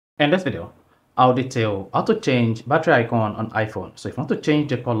In this video, I'll detail how to change battery icon on iPhone. So if you want to change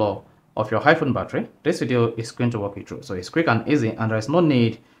the color of your iPhone battery, this video is going to walk you through. So it's quick and easy, and there is no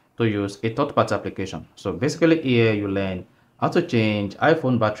need to use a third-party application. So basically here you learn how to change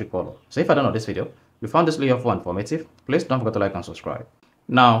iPhone battery color. So if I don't know this video, you found this video helpful and informative, please don't forget to like and subscribe.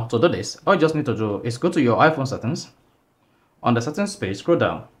 Now to do this, all you just need to do is go to your iPhone settings. On the settings page, scroll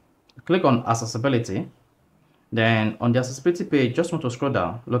down, click on accessibility. Then on the accessibility page, just want to scroll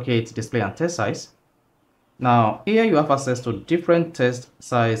down, locate display and text size. Now here you have access to different text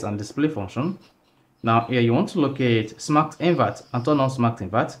size and display function. Now here you want to locate smart invert and turn on smart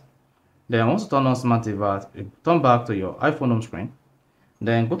invert. Then once you turn on smart invert, turn back to your iPhone home screen.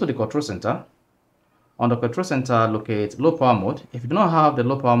 Then go to the control center. On the control center, locate low power mode. If you do not have the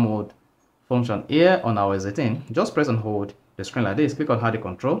low power mode function here on our setting, just press and hold the screen like this. Click on add the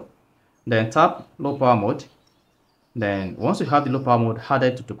control. Then tap low power mode. Then once you have the low power mode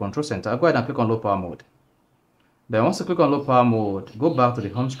added to the control center, go ahead and click on low power mode. Then once you click on low power mode, go back to the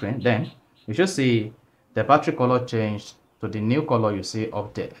home screen. Then you should see the battery color changed to the new color you see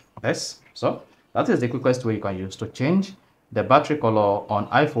up there. Yes, so that is the quickest way you can use to change the battery color on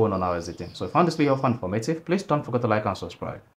iPhone on our setting. So if you found this video helpful and informative, please don't forget to like and subscribe.